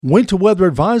Winter weather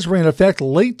advisory in effect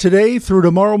late today through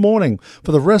tomorrow morning.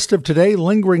 For the rest of today,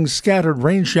 lingering scattered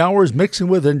rain showers mixing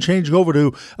with and changing over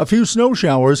to a few snow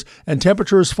showers and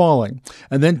temperatures falling.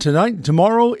 And then tonight and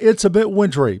tomorrow, it's a bit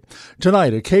wintry.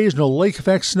 Tonight, occasional lake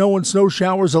effect snow and snow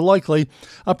showers are likely,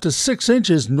 up to 6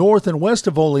 inches north and west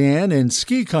of Olean in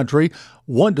ski country,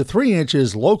 1 to 3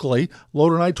 inches locally,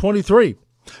 low tonight 23.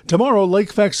 Tomorrow,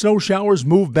 lake effect snow showers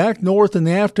move back north in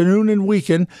the afternoon and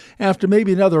weaken after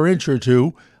maybe another inch or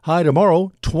two. High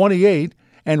tomorrow, 28,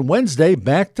 and Wednesday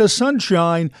back to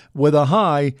sunshine with a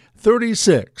high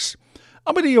 36.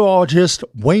 I'm meteorologist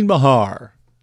Wayne Mahar.